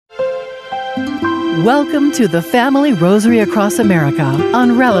Welcome to the Family Rosary Across America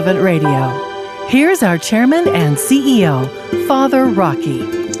on Relevant Radio. Here's our chairman and CEO, Father Rocky.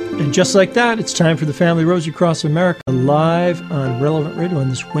 And just like that, it's time for the Family Rosary Across America live on Relevant Radio on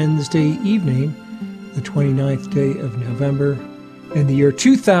this Wednesday evening, the 29th day of November, in the year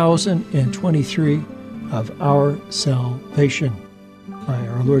 2023 of our salvation by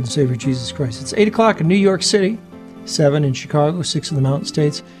our Lord and Savior Jesus Christ. It's 8 o'clock in New York City, 7 in Chicago, 6 in the Mountain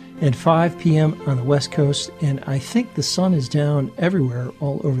States, and 5 p.m. on the West Coast. And I think the sun is down everywhere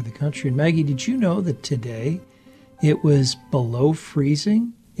all over the country. And Maggie, did you know that today it was below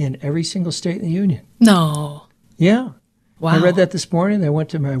freezing in every single state in the Union? No. Yeah. Wow. I read that this morning. I went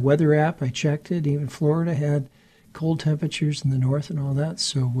to my weather app. I checked it. Even Florida had cold temperatures in the north and all that.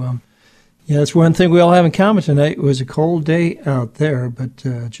 So, yeah, that's one thing we all have in common tonight. It was a cold day out there, but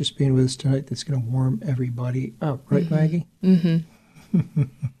just being with us tonight, that's going to warm everybody up. Right, Maggie? Mm-hmm.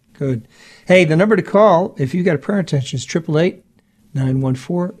 Good. Hey, the number to call if you got a prayer intention is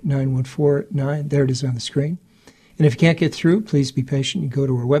 888-914-9149. There it is on the screen. And if you can't get through, please be patient. You go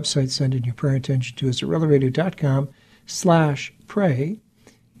to our website, send in your prayer intention to us at relaradio.com/pray.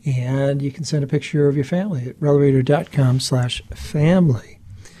 And you can send a picture of your family at relaradio.com/family.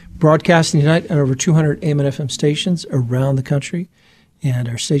 Broadcasting tonight on over 200 AM and FM stations around the country. And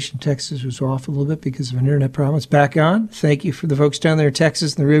our station in Texas was off a little bit because of an internet problem. It's back on. Thank you for the folks down there in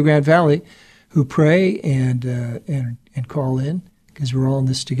Texas and the Rio Grande Valley who pray and call in, because we're all in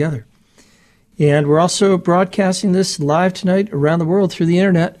this together. And we're also broadcasting this live tonight around the world through the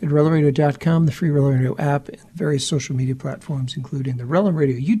internet at relaradio.com, the free Relevant Radio app, and various social media platforms, including the Relevant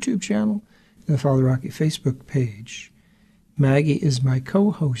Radio YouTube channel and the Father Rocky Facebook page. Maggie is my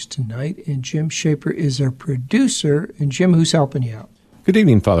co-host tonight, and Jim Shaper is our producer. And Jim, who's helping you out? Good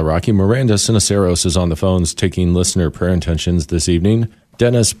evening, Father Rocky. Miranda Sinaceros is on the phones taking listener prayer intentions this evening.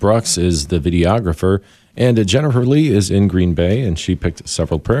 Dennis Brooks is the videographer, and Jennifer Lee is in Green Bay, and she picked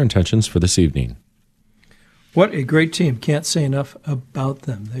several prayer intentions for this evening. What a great team. Can't say enough about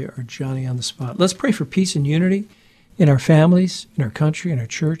them. They are Johnny on the spot. Let's pray for peace and unity in our families, in our country, in our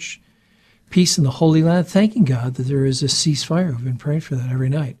church. Peace in the Holy Land. Thanking God that there is a ceasefire. We've been praying for that every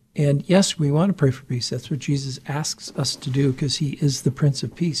night. And yes, we want to pray for peace. That's what Jesus asks us to do, because he is the Prince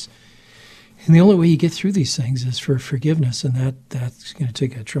of Peace. And the only way you get through these things is for forgiveness, and that's going to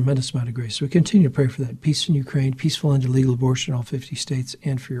take a tremendous amount of grace. So we continue to pray for that. Peace in Ukraine, peaceful end to legal abortion in all 50 states,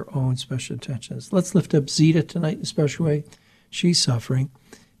 and for your own special intentions. Let's lift up Zita tonight in a special way. She's suffering.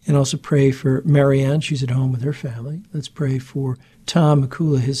 And also pray for Marianne. She's at home with her family. Let's pray for Tom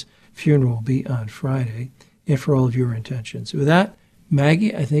McCula. His funeral will be on Friday, and for all of your intentions. With that,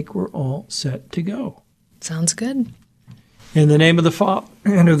 Maggie, I think we're all set to go. Sounds good. In the name of the Father,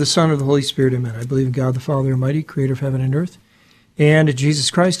 and of the Son, and of the Holy Spirit, amen. I believe in God the Father Almighty, creator of heaven and earth, and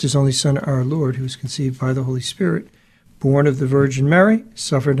Jesus Christ, his only Son, our Lord, who was conceived by the Holy Spirit, born of the Virgin Mary,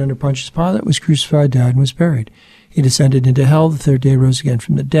 suffered under Pontius Pilate, was crucified, died, and was buried. He descended into hell, the third day rose again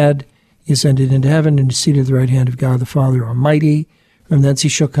from the dead. He ascended into heaven and is seated at the right hand of God the Father Almighty. From thence he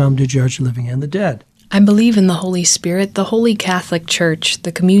shall come to judge the living and the dead. I believe in the Holy Spirit, the Holy Catholic Church,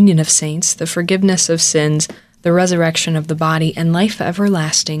 the communion of saints, the forgiveness of sins, the resurrection of the body, and life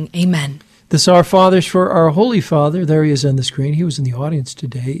everlasting. Amen. This Our Father's for our Holy Father. There he is on the screen. He was in the audience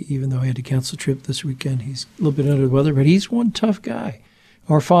today, even though he had to cancel a trip this weekend. He's a little bit under the weather, but he's one tough guy.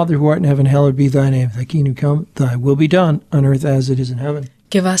 Our Father who art in heaven, hallowed be thy name. Thy kingdom come, thy will be done, on earth as it is in heaven.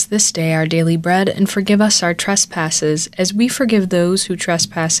 Give us this day our daily bread, and forgive us our trespasses, as we forgive those who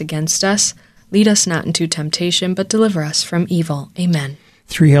trespass against us. Lead us not into temptation, but deliver us from evil. Amen.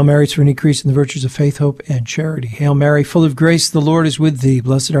 3 Hail Marys for an increase in the virtues of faith, hope, and charity. Hail Mary, full of grace, the Lord is with thee.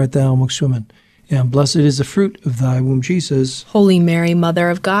 Blessed art thou amongst women, and blessed is the fruit of thy womb, Jesus. Holy Mary, Mother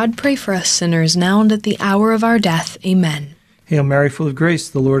of God, pray for us sinners, now and at the hour of our death. Amen. Hail Mary, full of grace,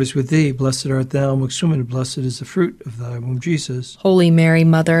 the Lord is with thee. Blessed art thou amongst women, and blessed is the fruit of thy womb, Jesus. Holy Mary,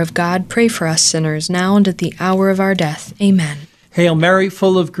 Mother of God, pray for us sinners, now and at the hour of our death. Amen. Hail Mary,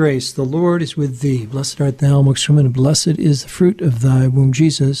 full of grace, the Lord is with thee. Blessed art thou amongst women, and blessed is the fruit of thy womb,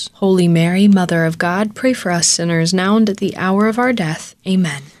 Jesus. Holy Mary, Mother of God, pray for us sinners, now and at the hour of our death.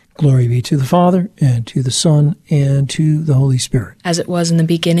 Amen. Glory be to the Father, and to the Son, and to the Holy Spirit. As it was in the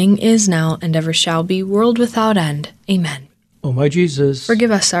beginning, is now, and ever shall be, world without end. Amen. O my Jesus,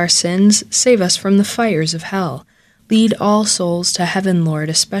 forgive us our sins, save us from the fires of hell. Lead all souls to heaven, Lord,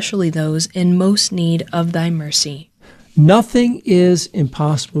 especially those in most need of thy mercy. Nothing is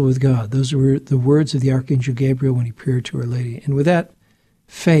impossible with God. Those were the words of the Archangel Gabriel when he prayed to Our Lady. And with that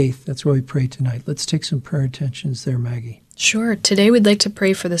faith, that's why we pray tonight. Let's take some prayer intentions there, Maggie. Sure. Today we'd like to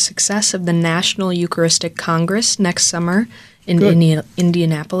pray for the success of the National Eucharistic Congress next summer in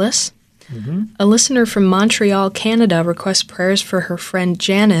Indianapolis. A listener from Montreal, Canada, requests prayers for her friend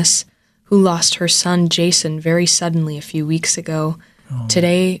Janice, who lost her son Jason very suddenly a few weeks ago.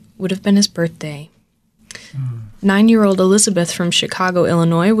 Today would have been his birthday. 9-year-old Elizabeth from Chicago,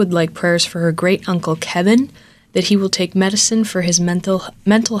 Illinois, would like prayers for her great-uncle Kevin, that he will take medicine for his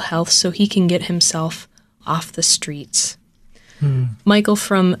mental health so he can get himself off the streets. Michael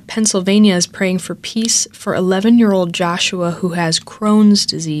from Pennsylvania is praying for peace for 11-year-old Joshua, who has Crohn's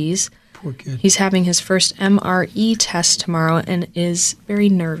disease. Poor kid. He's having his first MRE test tomorrow and is very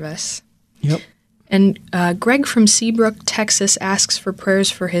nervous. Yep. And Greg from Seabrook, Texas, asks for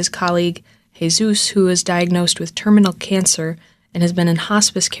prayers for his colleague Jesus, who is diagnosed with terminal cancer and has been in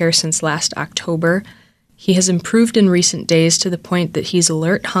hospice care since last October. He has improved in recent days to the point that he's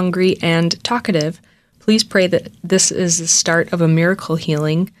alert, hungry, and talkative. Please pray that this is the start of a miracle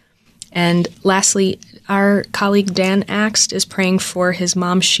healing. And lastly, our colleague Dan Axt is praying for his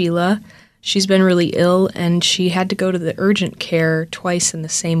mom, Sheila. She's been really ill, and she had to go to the urgent care twice in the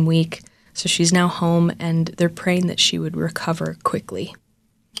same week. So she's now home, and they're praying that she would recover quickly.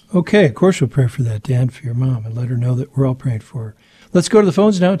 Okay, of course we'll pray for that, Dan, for your mom, and let her know that we're all praying for her. Let's go to the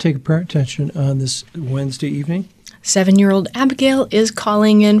phones now and take a prayer attention on this Wednesday evening. 7-year-old Abigail is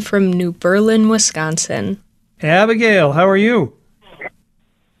calling in from New Berlin, Wisconsin. Abigail, how are you?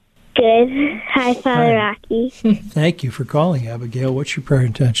 Good. Hi, Father Rocky. Thank you for calling, Abigail. What's your prayer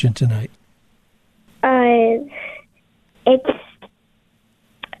intention tonight? It's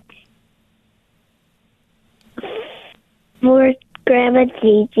for Grandma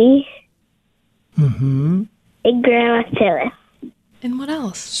Gigi Mm-hmm. and Grandma Phyllis. And what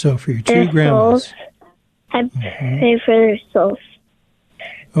else? So for your two Their grandmas. souls. I pray for their souls.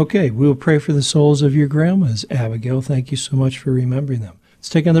 Okay, we'll pray for the souls of your grandmas, Abigail. Thank you so much for remembering them. Let's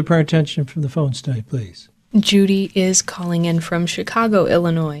take another prayer attention from the phones tonight, please. Judy is calling in from Chicago,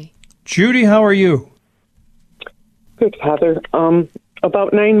 Illinois. Judy, how are you? Good, Father.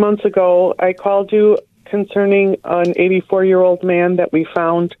 About 9 months ago, I called you concerning an 84-year-old man that we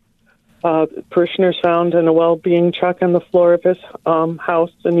found, parishioners found in a well-being truck on the floor of his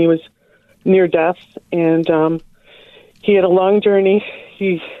house, and he was near death, and he had a long journey.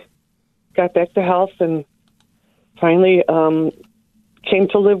 He got back to health and finally came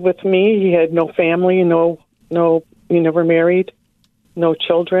to live with me. He had no family, he never married, no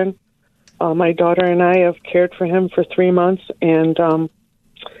children. My daughter and I have cared for him for 3 months, and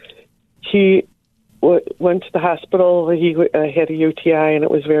he went to the hospital. He had a UTI, and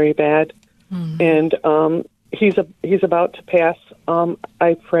it was very bad. And he's about to pass.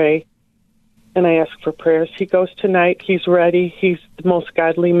 I pray, and I ask for prayers. He goes tonight. He's ready. He's the most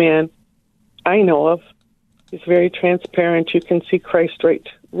godly man I know of. He's very transparent. You can see Christ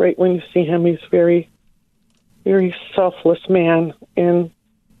right when you see him. He's very, very selfless man and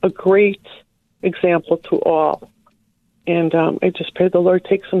a great example to all. And I just pray the Lord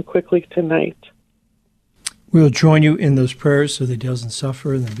takes him quickly tonight. We'll join you in those prayers so that he doesn't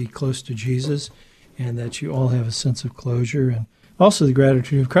suffer and then be close to Jesus, and that you all have a sense of closure, and also the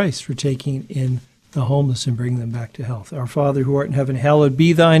gratitude of Christ for taking in the homeless and bringing them back to health. Our Father who art in heaven, hallowed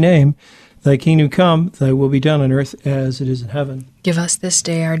be thy name. Thy kingdom come, thy will be done on earth as it is in heaven. Give us this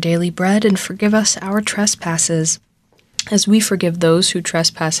day our daily bread, and forgive us our trespasses, as we forgive those who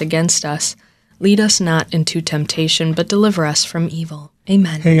trespass against us. Lead us not into temptation, but deliver us from evil.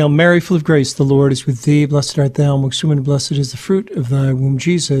 Amen. Hail Mary, full of grace, the Lord is with thee. Blessed art thou amongst women, and blessed is the fruit of thy womb,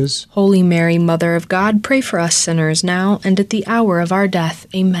 Jesus. Holy Mary, Mother of God, pray for us sinners now and at the hour of our death.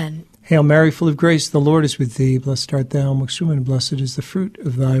 Amen. Hail Mary, full of grace, the Lord is with thee. Blessed art thou amongst women, and blessed is the fruit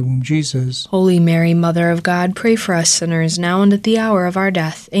of thy womb, Jesus. Holy Mary, Mother of God, pray for us sinners now and at the hour of our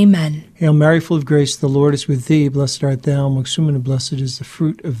death. Amen. Hail Mary, full of grace, the Lord is with thee. Blessed art thou amongst women, and blessed is the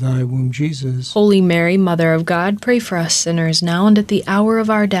fruit of thy womb, Jesus. Holy Mary, Mother of God, pray for us sinners now and at the hour of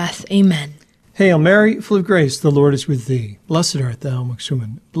our death. Amen. Hail Mary, full of grace, the Lord is with thee. Blessed art thou amongst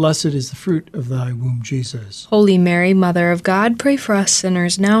women. Blessed is the fruit of thy womb, Jesus. Holy Mary, Mother of God, pray for us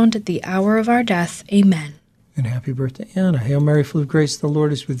sinners now and at the hour of our death. Amen. And happy birthday, Anna. Hail Mary, full of grace, the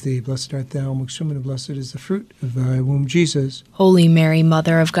Lord is with thee. Blessed art thou amongst women, and blessed is the fruit of thy womb, Jesus. Holy Mary,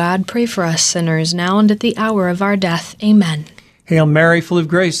 Mother of God, pray for us sinners now and at the hour of our death. Amen. Hail Mary, full of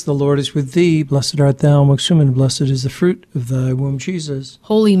grace, the Lord is with thee. Blessed art thou amongst women, and blessed is the fruit of thy womb, Jesus.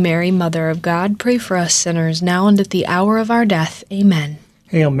 Holy Mary, Mother of God, pray for us sinners now and at the hour of our death. Amen.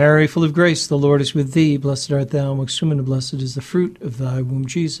 Hail Mary, full of grace, the Lord is with thee. Blessed art thou amongst women, and blessed is the fruit of thy womb,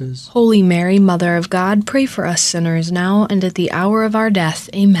 Jesus. Holy Mary, Mother of God, pray for us sinners now and at the hour of our death.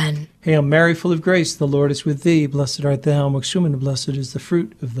 Amen. Hail Mary, full of grace, the Lord is with thee. Blessed art thou amongst women, and blessed is the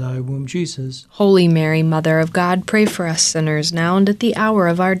fruit of thy womb, Jesus. Holy Mary, Mother of God, pray for us sinners now and at the hour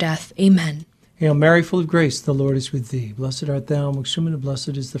of our death. Amen. Hail Mary, full of grace, the Lord is with thee. Blessed art thou amongst women, and blessed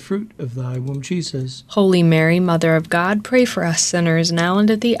is the fruit of thy womb, Jesus. Holy Mary, Mother of God, pray for us sinners now and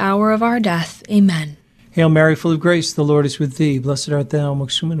at the hour of our death. Amen. Hail Mary, full of grace, the Lord is with thee. Blessed art thou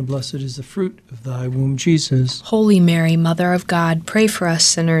amongst women, and blessed is the fruit of thy womb, Jesus. Holy Mary, Mother of God, pray for us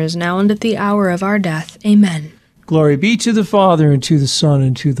sinners now and at the hour of our death. Amen. Glory be to the Father, and to the Son,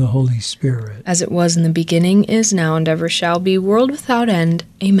 and to the Holy Spirit. As it was in the beginning, is now, and ever shall be, world without end.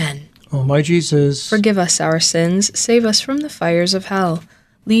 Amen. O my Jesus, forgive us our sins, save us from the fires of hell.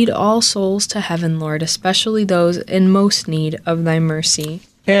 Lead all souls to heaven, Lord, especially those in most need of thy mercy.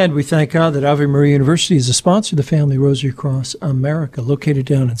 And we thank God that Ave Maria University is a sponsor of the Family Rosary Across America, located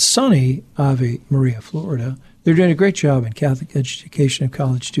down in sunny Ave Maria, Florida. They're doing a great job in Catholic education of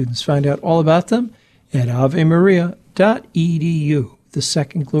college students. Find out all about them at avemaria.edu. The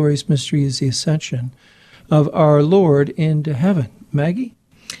second glorious mystery is the ascension of our Lord into heaven. Maggie?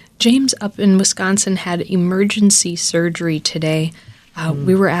 James up in Wisconsin had emergency surgery today.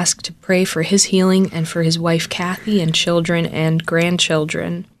 We were asked to pray for his healing and for his wife Kathy and children and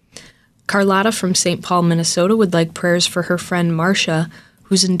grandchildren. Carlotta from St. Paul, Minnesota would like prayers for her friend Marcia,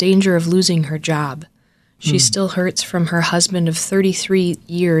 who's in danger of losing her job. She still hurts from her husband of 33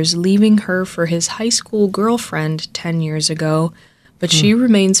 years leaving her for his high school girlfriend 10 years ago, but she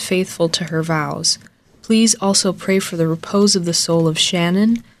remains faithful to her vows. Please also pray for the repose of the soul of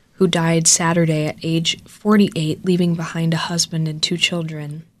Shannon, who died Saturday at age 48, leaving behind a husband and 2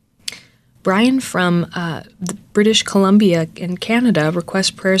 children. Brian from British Columbia in Canada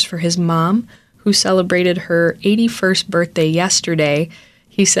requests prayers for his mom, who celebrated her 81st birthday yesterday.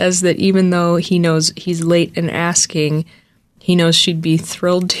 He says that even though he knows he's late in asking, he knows she'd be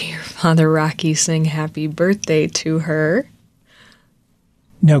thrilled to hear Father Rocky sing happy birthday to her.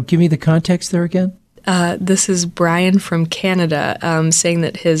 Now, give me the context there again. This is Brian from Canada saying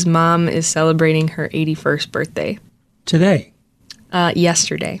that his mom is celebrating her 81st birthday. Today?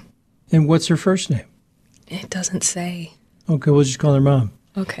 Yesterday. And what's her first name? It doesn't say. Okay, we'll just call her Mom.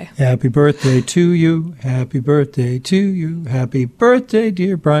 Okay. Happy birthday to you. Happy birthday to you. Happy birthday,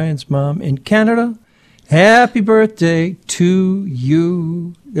 dear Brian's mom in Canada. Happy birthday to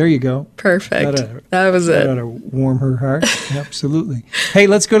you. There you go. Perfect. That was it. That ought to warm her heart. Absolutely. Hey,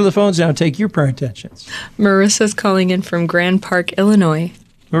 let's go to the phones now and take your prayer intentions. Marissa's calling in from Grand Park, Illinois.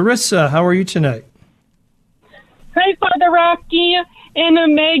 Marissa, how are you tonight? Hi, Father Rocky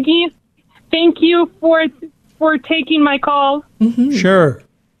and Maggie. Thank you for taking my call. Mm-hmm. Sure.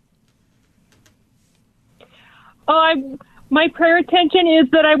 My prayer intention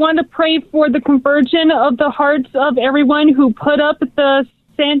is that I want to pray for the conversion of the hearts of everyone who put up the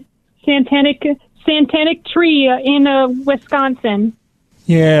satanic tree in Wisconsin.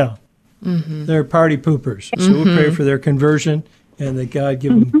 Yeah. Mm-hmm. They're party poopers. So we'll pray for their conversion and that God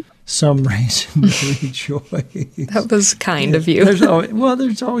give them some reason to rejoice. That was kind of you. There's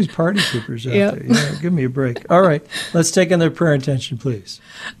always party poopers out there. You know, give me a break. All right. Let's take on their prayer intention, please.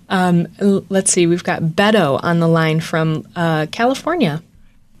 Let's see. We've got Beto on the line from California.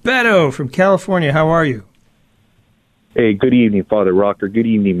 Beto from California. How are you? Hey, good evening, Father Rocker. Good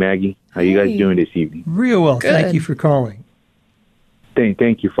evening, Maggie. How you guys doing this evening? Real well. Good. Thank you for calling.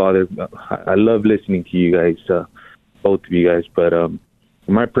 Thank you, Father. I love listening to you guys, both of you guys. But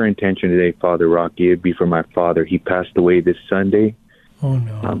my prayer intention today, Father Rocky, it'd be for my father. He passed away this Sunday. Oh,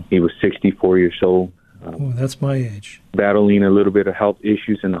 no. He was 64 years old. That's my age. Battling a little bit of health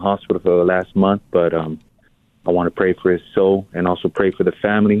issues in the hospital for the last month, but I want to pray for his soul and also pray for the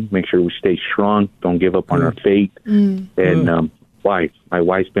family. Make sure we stay strong, don't give up on our faith. And my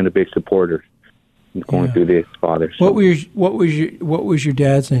wife's been a big supporter going through this, Father. So, what was your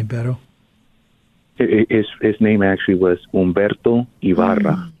dad's name, Beto? His name actually was Humberto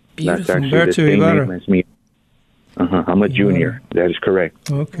Ibarra. That's actually Humberto the same Ibarra. name as me. I'm a junior. That is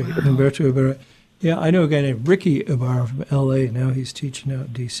correct. Okay, Humberto Ibarra. Yeah, I know a guy named Ricky Ibarra from L.A., and now he's teaching out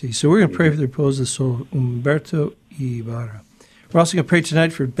in D.C. So we're going to pray for the repose of the soul of Humberto Ibarra. We're also going to pray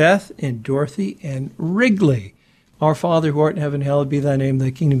tonight for Beth and Dorothy and Wrigley. Our Father, who art in heaven, hallowed be thy name.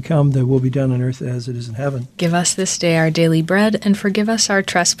 Thy kingdom come, thy will be done on earth as it is in heaven. Give us this day our daily bread, and forgive us our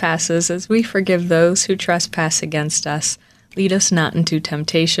trespasses, as we forgive those who trespass against us. Lead us not into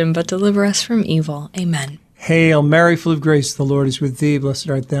temptation, but deliver us from evil. Amen. Hail Mary, full of grace, the Lord is with thee. Blessed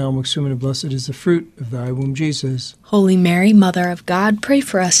art thou amongst women, and blessed is the fruit of thy womb, Jesus. Holy Mary, Mother of God, pray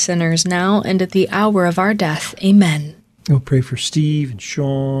for us sinners now and at the hour of our death. Amen. We'll pray for Steve and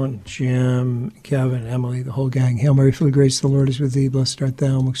Sean, and Jim, and Kevin, and Emily, the whole gang. Hail Mary, full of grace, the Lord is with thee. Blessed art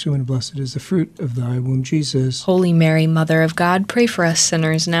thou amongst women, and blessed is the fruit of thy womb, Jesus. Holy Mary, Mother of God, pray for us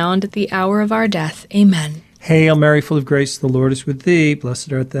sinners now and at the hour of our death. Amen. Hail Mary, full of grace, the Lord is with thee.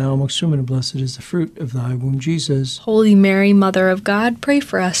 Blessed art thou amongst women, and blessed is the fruit of thy womb, Jesus. Holy Mary, Mother of God, pray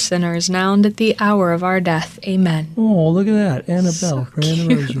for us sinners now and at the hour of our death. Amen. Oh, look at that. Annabelle, So praying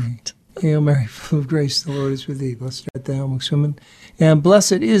the rosary. Hail Mary, full of grace, the Lord is with thee. Blessed art thou amongst women, and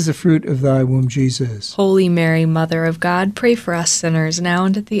blessed is the fruit of thy womb, Jesus. Holy Mary, Mother of God, pray for us sinners now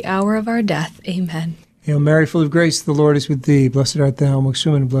and at the hour of our death. Amen. Hail Mary, full of grace, the Lord is with thee. Blessed art thou amongst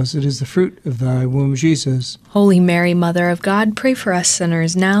women, and blessed is the fruit of thy womb, Jesus. Holy Mary, Mother of God, pray for us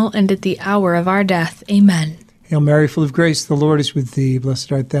sinners now and at the hour of our death. Amen. Hail Mary, full of grace, the Lord is with thee.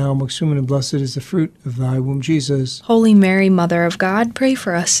 Blessed art thou amongst women, and blessed is the fruit of thy womb, Jesus. Holy Mary, Mother of God, pray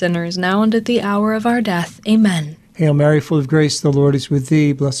for us sinners now and at the hour of our death. Amen. Hail Mary, full of grace, the Lord is with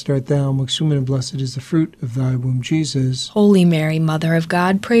thee. Blessed art thou amongst women, and blessed is the fruit of thy womb, Jesus. Holy Mary, Mother of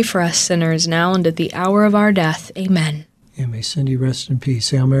God, pray for us sinners now and at the hour of our death. Amen. And may Cindy rest in peace.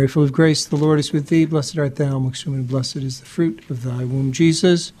 Hail Mary, full of grace, the Lord is with thee. Blessed art thou amongst women, and blessed is the fruit of thy womb,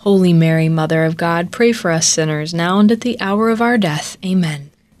 Jesus. Holy Mary, Mother of God, pray for us sinners now and at the hour of our death. Amen.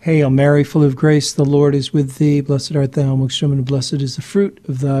 Hail Mary, full of grace, the Lord is with thee. Blessed art thou amongst women, and blessed is the fruit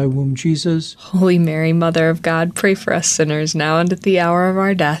of thy womb, Jesus. Holy Mary, Mother of God, pray for us sinners now and at the hour of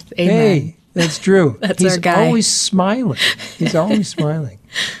our death. Amen. Hey, that's Drew. That's He's our guy. always smiling. He's always smiling.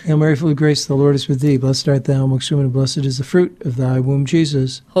 Hail Mary, full of grace, the Lord is with thee. Blessed art thou amongst women, and blessed is the fruit of thy womb,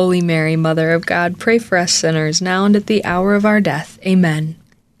 Jesus. Holy Mary, Mother of God, pray for us sinners now and at the hour of our death. Amen.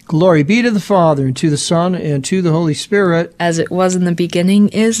 Glory be to the Father, and to the Son, and to the Holy Spirit. As it was in the beginning,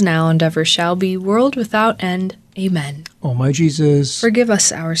 is now, and ever shall be, world without end. Amen. O my Jesus, Forgive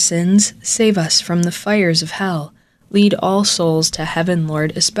us our sins, save us from the fires of hell. Lead all souls to heaven,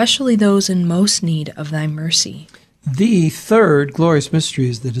 Lord, especially those in most need of thy mercy. the third glorious mystery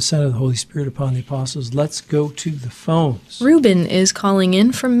is the descent of the Holy Spirit upon the apostles. Let's go to the phones. Reuben is calling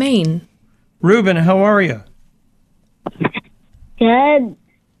in from Maine. Reuben, how are you? Good.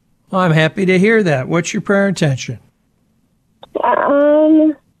 I'm happy to hear that. What's your prayer intention?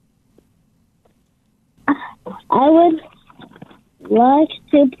 I would like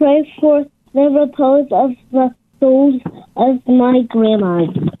to pray for the repose of the souls of my grandma.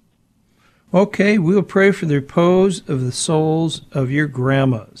 Okay, we'll pray for the repose of the souls of your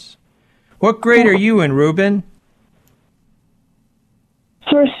grandmas. What grade are you in, Reuben?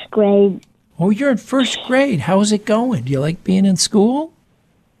 First grade. Oh, you're in first grade. How's it going? Do you like being in school?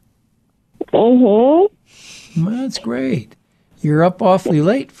 Mm-hmm. Well, that's great. You're up awfully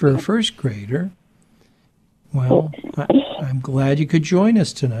late for a first grader. Well, I'm glad you could join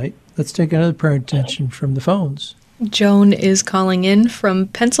us tonight. Let's take another prayer intention from the phones. Joan is calling in from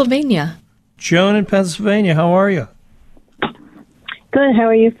Pennsylvania. Joan in Pennsylvania, how are you? Good. How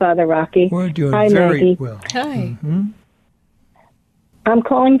are you, Father Rocky? We're doing Hi, very Maggie. well. Hi. I'm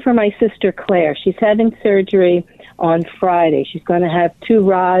calling for my sister Claire. She's having surgery on Friday. She's going to have 2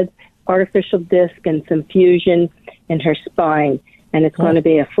 rods, artificial disc, and some fusion in her spine. And it's going to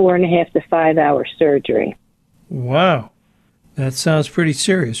be a 4.5 to 5 hour surgery. Wow. That sounds pretty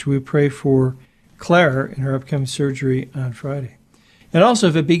serious. We pray for Claire in her upcoming surgery on Friday. And also,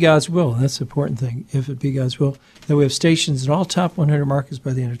 if it be God's will, and that's the important thing, if it be God's will, that we have stations in all top 100 markets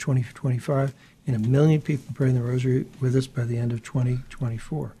by the end of 2025, and 1 million people praying the Rosary with us by the end of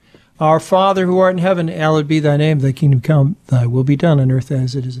 2024. Our Father, who art in heaven, hallowed be thy name. Thy kingdom come, thy will be done on earth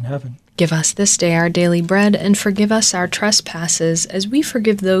as it is in heaven. Give us this day our daily bread, and forgive us our trespasses, as we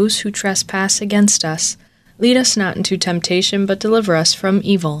forgive those who trespass against us. Lead us not into temptation, but deliver us from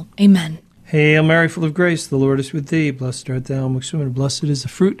evil. Amen. Hail Mary, full of grace, the Lord is with thee. Blessed art thou amongst women, and blessed is the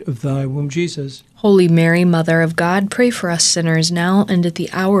fruit of thy womb, Jesus. Holy Mary, Mother of God, pray for us sinners now and at the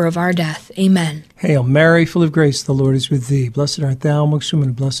hour of our death. Amen. Hail Mary, full of grace, the Lord is with thee. Blessed art thou amongst women,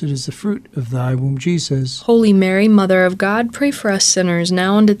 and blessed is the fruit of thy womb, Jesus. Holy Mary, Mother of God, pray for us sinners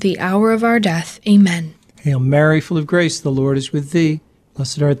now and at the hour of our death. Amen. Hail Mary, full of grace, the Lord is with thee.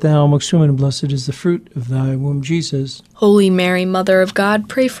 Blessed art thou amongst women, and blessed is the fruit of thy womb, Jesus. Holy Mary, Mother of God,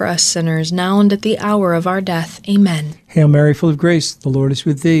 pray for us sinners now and at the hour of our death. Amen. Hail Mary, full of grace, the Lord is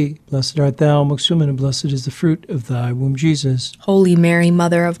with thee. Blessed art thou amongst women, and blessed is the fruit of thy womb, Jesus. Holy Mary,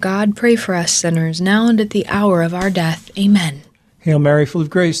 Mother of God, pray for us sinners now and at the hour of our death. Amen. Hail Mary, full of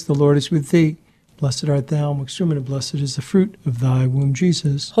grace, the Lord is with thee. Blessed art thou amongst women, and blessed is the fruit of thy womb,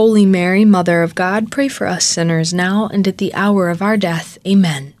 Jesus. Holy Mary, Mother of God, pray for us sinners now and at the hour of our death.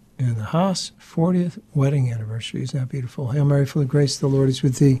 Amen. And the Haas 40th wedding anniversary. Isn't that beautiful? Hail Mary, full of grace, the Lord is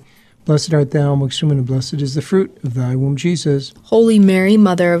with thee. Blessed art thou amongst women, and blessed is the fruit of thy womb, Jesus. Holy Mary,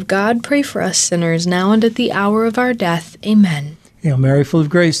 Mother of God, pray for us sinners now and at the hour of our death. Amen. Hail Mary, full of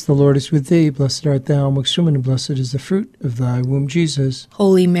grace, the Lord is with thee. Blessed art thou amongst women, and blessed is the fruit of thy womb, Jesus.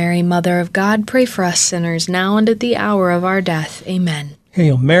 Holy Mary, Mother of God, pray for us sinners now and at the hour of our death. Amen.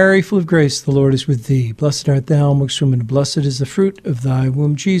 Hail Mary, full of grace, the Lord is with thee. Blessed art thou amongst women, and blessed is the fruit of thy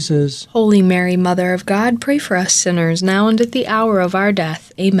womb, Jesus. Holy Mary, Mother of God, pray for us sinners now and at the hour of our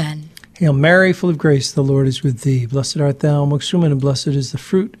death. Amen. Hail Mary, full of grace, the Lord is with thee. Blessed art thou amongst women, and blessed is the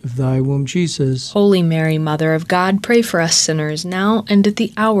fruit of thy womb, Jesus. Holy Mary, Mother of God, pray for us sinners now and at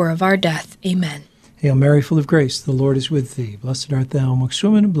the hour of our death. Amen. Hail Mary, full of grace, the Lord is with thee. Blessed art thou amongst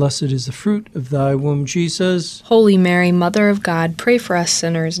women, and blessed is the fruit of thy womb, Jesus. Holy Mary, Mother of God, pray for us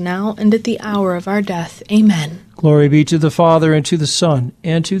sinners now and at the hour of our death. Amen. Glory be to the Father, and to the Son,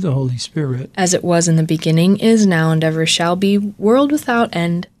 and to the Holy Spirit. As it was in the beginning, is now, and ever shall be, world without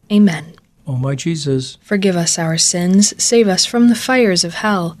end. Amen. O my Jesus, forgive us our sins, save us from the fires of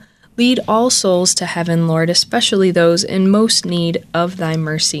hell. Lead all souls to heaven, Lord, especially those in most need of thy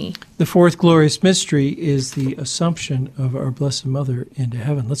mercy. The fourth glorious mystery is the Assumption of our Blessed Mother into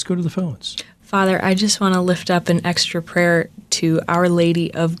heaven. Let's go to the phones. Father, I just want to lift up an extra prayer to Our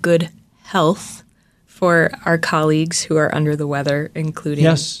Lady of Good Health for our colleagues who are under the weather,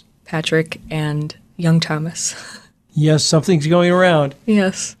 including Patrick and young Thomas. Yes, something's going around.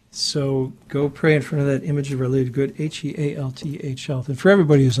 Yes. So go pray in front of that image of Our Lady of Good, Health. Health. And for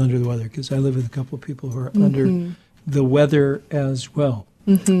everybody who's under the weather, because I live with a couple of people who are under the weather as well.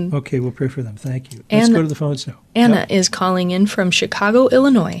 Okay, we'll pray for them. Thank you. Let's go to the phones now. Anna is calling in from Chicago,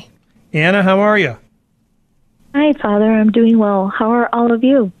 Illinois. Anna, how are you? Hi, Father. I'm doing well. How are all of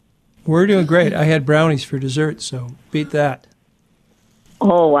you? We're doing great. I had brownies for dessert, so beat that.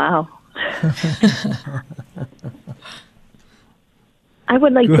 Oh, wow. I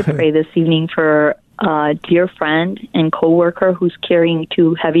would like to pray this evening for a dear friend and coworker who's carrying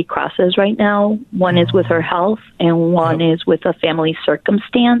 2 heavy crosses right now. One is with her health, and one is with a family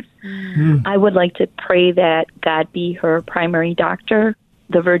circumstance. I would like to pray that God be her primary doctor,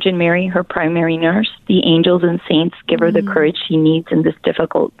 the Virgin Mary, her primary nurse, the angels and saints give her the courage she needs in this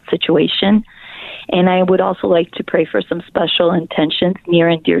difficult situation. And I would also like to pray for some special intentions near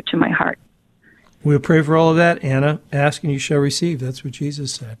and dear to my heart. We'll pray for all of that, Anna. Ask and you shall receive. That's what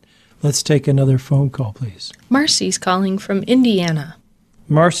Jesus said. Let's take another phone call, please. Marcy's calling from Indiana.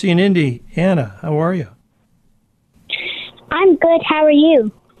 Marcy in Indy. Anna, how are you? I'm good. How are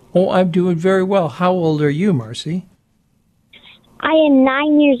you? Oh, I'm doing very well. How old are you, Marcy? I am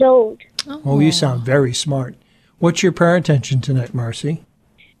 9 years old. Oh, you sound very smart. What's your prayer intention tonight, Marcy?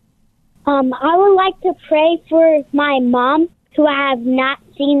 I would like to pray for my mom, who I have not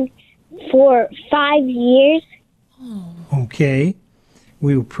seen for 5 years. Okay.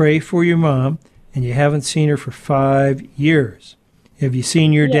 We will pray for your mom, and you haven't seen her for 5 years. Have you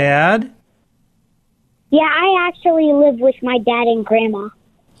seen your dad? Yeah, I actually live with my dad and grandma.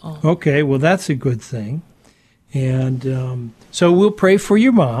 Okay, well, that's a good thing. And so we'll pray for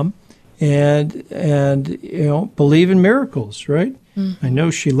your mom and believe in miracles, right? I know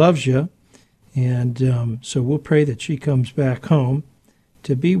she loves you, and so we'll pray that she comes back home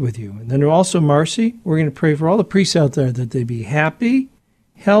to be with you. And then also, Marcy, we're going to pray for all the priests out there that they be happy,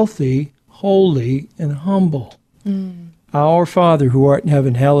 healthy, holy, and humble. Our Father, who art in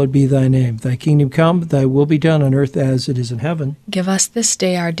heaven, hallowed be thy name. Thy kingdom come, thy will be done on earth as it is in heaven. Give us this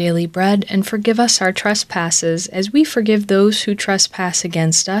day our daily bread, and forgive us our trespasses, as we forgive those who trespass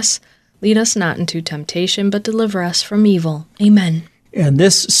against us. Lead us not into temptation, but deliver us from evil. Amen. And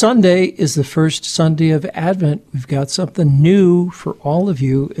this Sunday is the first Sunday of Advent. We've got something new for all of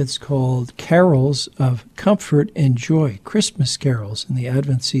you. It's called Carols of Comfort and Joy, Christmas carols in the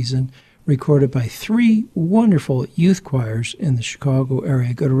Advent season, recorded by 3 wonderful youth choirs in the Chicago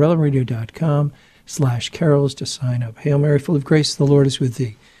area. Go to relevantradio.com/carols to sign up. Hail Mary, full of grace, the Lord is with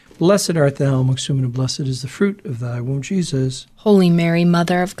thee. Blessed art thou amongst women, and blessed is the fruit of thy womb, Jesus. Holy Mary,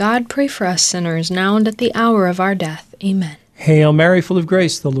 Mother of God, pray for us sinners, now and at the hour of our death. Amen. Hail Mary, full of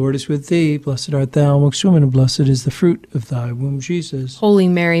grace, the Lord is with thee. Blessed art thou amongst women, and blessed is the fruit of thy womb, Jesus. Holy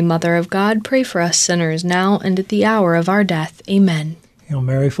Mary, Mother of God, pray for us sinners, now and at the hour of our death. Amen. Hail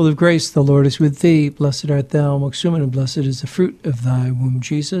Mary, full of grace, the Lord is with thee. Blessed art thou amongst women, and blessed is the fruit of thy womb,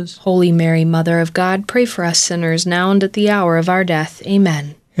 Jesus. Holy Mary, Mother of God, pray for us sinners, now and at the hour of our death.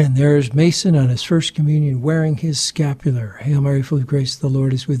 Amen. And there's Mason on his first communion wearing his scapular. Hail Mary, full of grace, the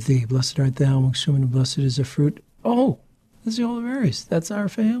Lord is with thee. Blessed art thou amongst women, and blessed is the fruit. Oh, that's the Holy Marys. That's our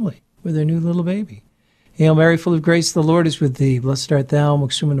family with their new little baby. Hail Mary, full of grace, the Lord is with thee. Blessed art thou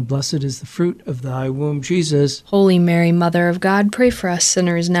amongst women, and blessed is the fruit of thy womb, Jesus. Holy Mary, Mother of God, pray for us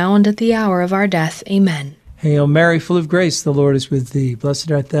sinners now and at the hour of our death. Amen. Hail Mary, full of grace, the Lord is with thee.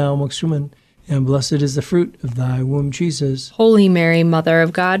 Blessed art thou amongst women, and blessed is the fruit of thy womb, Jesus. Holy Mary, Mother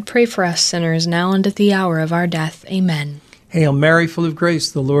of God, pray for us sinners now and at the hour of our death. Amen. Hail Mary, full of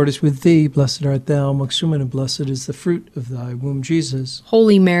grace, the Lord is with thee. Blessed art thou amongst women, and blessed is the fruit of thy womb, Jesus.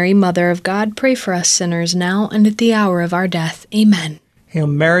 Holy Mary, Mother of God, pray for us sinners now and at the hour of our death. Amen. Hail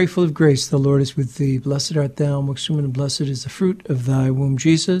Mary, full of grace, the Lord is with thee. Blessed art thou amongst women, and blessed is the fruit of thy womb,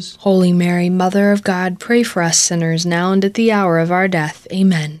 Jesus. Holy Mary, Mother of God, pray for us sinners now and at the hour of our death.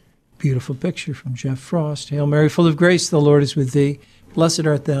 Amen. Beautiful picture from Jeff Frost. Hail Mary, full of grace, the Lord is with thee. Blessed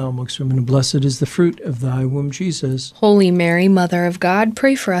art thou amongst women, and blessed is the fruit of thy womb, Jesus. Holy Mary, Mother of God,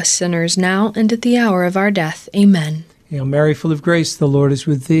 pray for us sinners now and at the hour of our death. Amen. Hail Mary, full of grace, the Lord is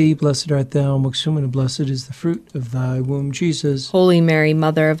with thee. Blessed art thou amongst women, and blessed is the fruit of thy womb, Jesus. Holy Mary,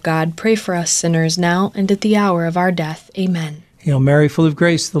 Mother of God, pray for us sinners now and at the hour of our death. Amen. Hail Mary, full of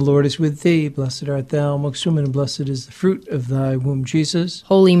grace, the Lord is with thee. Blessed art thou amongst women, and blessed is the fruit of thy womb, Jesus.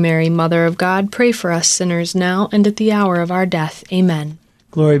 Holy Mary, Mother of God, pray for us sinners now and at the hour of our death. Amen.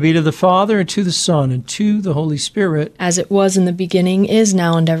 Glory be to the Father, and to the Son, and to the Holy Spirit. As it was in the beginning, is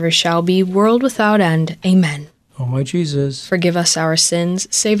now, and ever shall be, world without end. Amen. O my Jesus, forgive us our sins,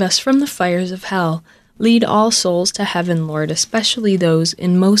 save us from the fires of hell. Lead all souls to heaven, Lord, especially those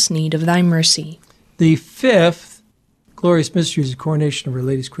in most need of thy mercy. The fifth glorious mystery is the coronation of Our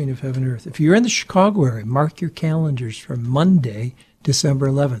Lady's Queen of Heaven and Earth. If you're in the Chicago area, mark your calendars for Monday, December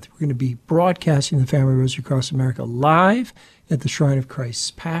 11th. We're going to be broadcasting the Family Rosary Across America live at the Shrine of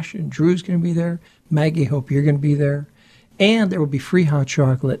Christ's Passion. Drew's going to be there. Maggie, hope you're going to be there. And there will be free hot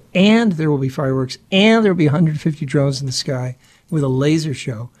chocolate, and there will be fireworks, and there will be 150 drones in the sky with a laser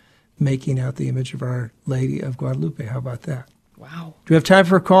show making out the image of Our Lady of Guadalupe. How about that? Wow. Do we have time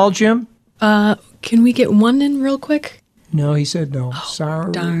for a call, Jim? Can we get one in real quick? No, he said no. Oh,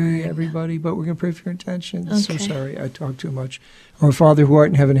 sorry, darn. everybody, but we're going to pray for your intentions. Okay. So sorry, I talked too much. Our Father who art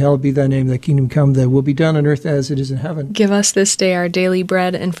in heaven, hallowed be thy name. Thy kingdom come, thy will be done on earth as it is in heaven. Give us this day our daily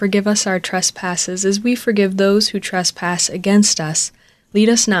bread, and forgive us our trespasses, as we forgive those who trespass against us. Lead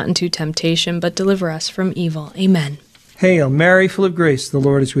us not into temptation, but deliver us from evil. Amen. Hail, Mary, full of grace, the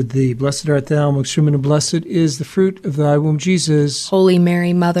Lord is with thee. Blessed art thou amongst women, and blessed is the fruit of thy womb, Jesus. Holy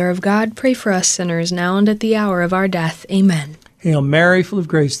Mary, Mother of God, pray for us sinners now and at the hour of our death. Amen. Hail Mary, full of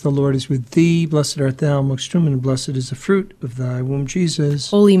grace, the Lord is with thee. Blessed art thou amongst women, and blessed is the fruit of thy womb, Jesus.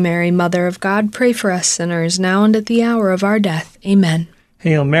 Holy Mary, Mother of God, pray for us sinners now and at the hour of our death. Amen.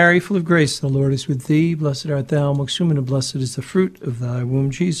 Hail Mary, full of grace, the Lord is with thee. Blessed art thou amongst women, and blessed is the fruit of thy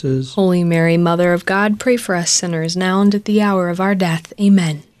womb, Jesus. Holy Mary, Mother of God, pray for us sinners now and at the hour of our death.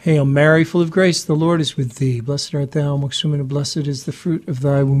 Amen. Hail Mary, full of grace, the Lord is with thee. Blessed art thou amongst women, and blessed is the fruit of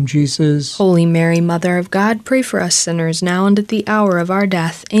thy womb, Jesus. Holy Mary, Mother of God, pray for us sinners now and at the hour of our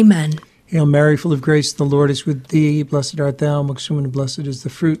death. Amen. Hail Mary, full of grace, the Lord is with thee. Blessed art thou amongst women, and blessed is the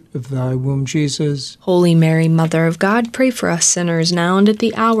fruit of thy womb, Jesus. Holy Mary, Mother of God, pray for us sinners now and at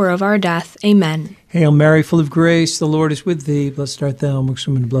the hour of our death. Amen. Hail Mary, full of grace, the Lord is with thee. Blessed art thou amongst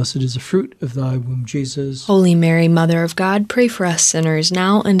women, and blessed is the fruit of thy womb, Jesus. Holy Mary, Mother of God, pray for us sinners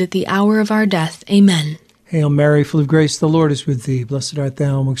now and at the hour of our death. Amen. Hail Mary, full of grace, the Lord is with thee. Blessed art thou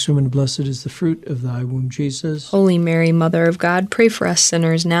amongst women, and blessed is the fruit of thy womb, Jesus. Holy Mary, Mother of God, pray for us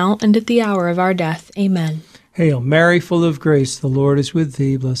sinners now and at the hour of our death. Amen. Hail Mary, full of grace, the Lord is with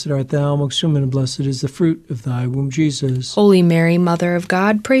thee. Blessed art thou amongst women, and blessed is the fruit of thy womb, Jesus. Holy Mary, Mother of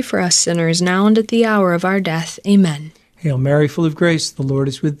God, pray for us sinners now and at the hour of our death. Amen. Hail Mary, full of grace, the Lord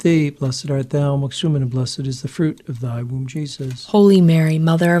is with thee. Blessed art thou amongst women, and blessed is the fruit of thy womb, Jesus. Holy Mary,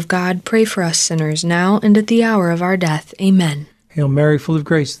 Mother of God, pray for us sinners now and at the hour of our death. Amen. Hail Mary, full of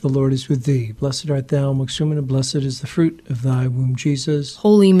grace, the Lord is with thee. Blessed art thou amongst women, and blessed is the fruit of thy womb, Jesus.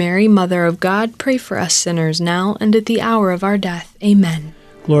 Holy Mary, Mother of God, pray for us sinners now and at the hour of our death. Amen.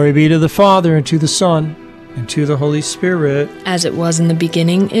 Glory be to the Father, and to the Son, and to the Holy Spirit. As it was in the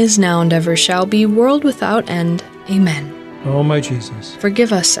beginning, is now, and ever shall be, world without end. Amen. O my Jesus,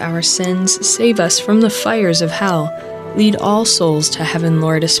 forgive us our sins, save us from the fires of hell. Lead all souls to heaven,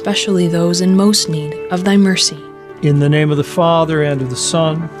 Lord, especially those in most need of thy mercy. in the name of the Father, and of the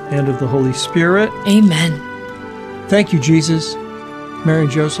Son, and of the Holy Spirit. Amen. Thank you, Jesus, Mary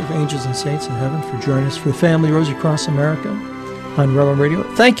and Joseph, angels and saints in heaven, for joining us for the Family Rosary Across America on Relevant Radio.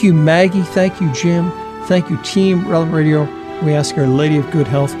 Thank you, Maggie. Thank you, Jim. Thank you, Team Relevant Radio. We ask Our Lady of Good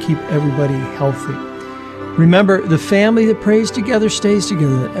Health keep everybody healthy. Remember, the family that prays together stays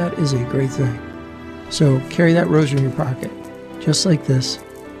together. That is a great thing. So carry that rosary in your pocket, just like this,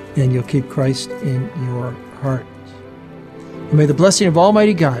 and you'll keep Christ in your heart. And may the blessing of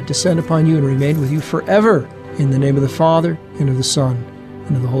Almighty God descend upon you and remain with you forever. In the name of the Father, and of the Son,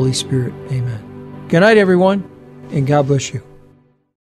 and of the Holy Spirit. Amen. Good night, everyone, and God bless you.